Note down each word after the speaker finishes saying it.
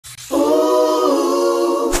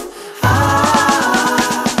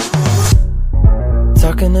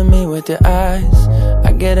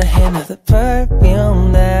get a hint of the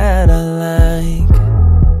perfume that I like.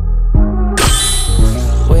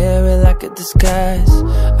 Wear it like a disguise.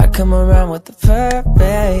 I come around with the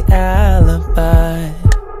perfect alibi.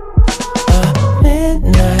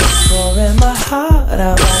 Midnight, pouring my heart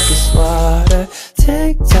out like it's water.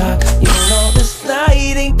 Tick-tock, you know this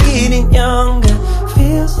night ain't getting younger.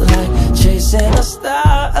 Feels like chasing a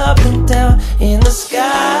star up and down in the sky.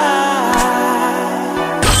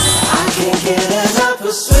 I can't get enough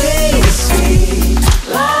of sweet, sweet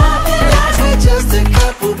love. Like we're just a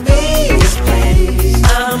couple bees, please.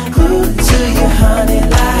 I'm glued to you, honey,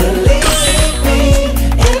 like believe me,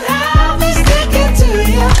 and I'll be sticking to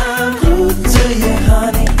you. I'm glued to you,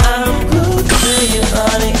 honey. I'm glued to you,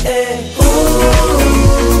 honey. Hey.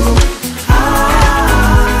 Ooh,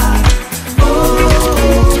 ah, ooh.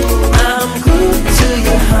 I'm glued to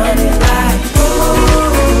you, honey, like ooh,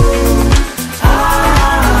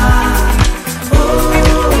 ah, ooh.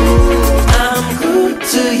 I'm glued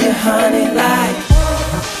to you, honey, like.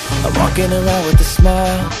 I'm walking around with a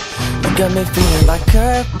smile. You got me feeling like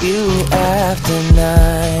curfew after 9.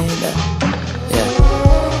 Yeah,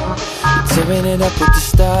 tearing it up with the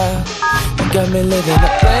style. You got me living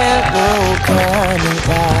a brand new kind of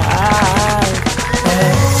life.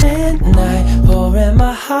 At midnight, pouring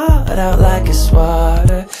my heart out like it's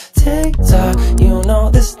water. Tick-tock, you know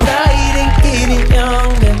this night ain't getting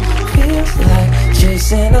younger. Feels like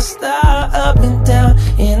chasing a star up and down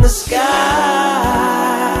in the sky.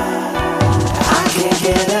 I can't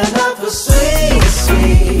get enough of sweet,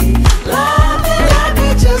 sweet love. Like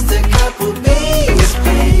we're just a couple bees,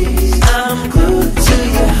 please. I'm glued to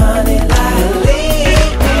you, honey, like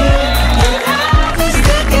believe me, and I'll be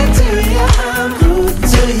sticking to you. I'm glued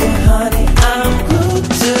to you, honey. I'm glued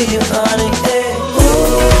to you, honey. Hey.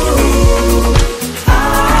 Ooh, ah,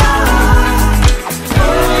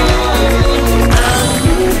 ooh. I'm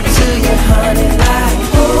glued to you, honey, like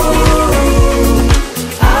ooh,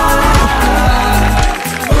 ah,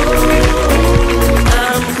 ooh.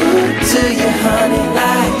 I'm glued to you, honey,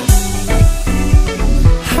 like.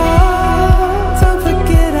 Oh, don't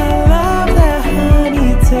forget I love that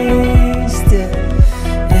honey taste.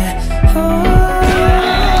 Yeah. Oh,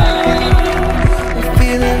 I'm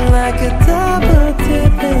feeling like a double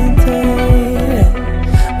dipping day.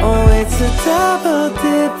 Oh, it's a double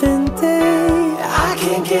dipping day. I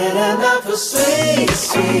can't get enough of sweet,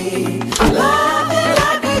 sweet love.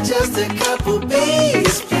 Like we're just a couple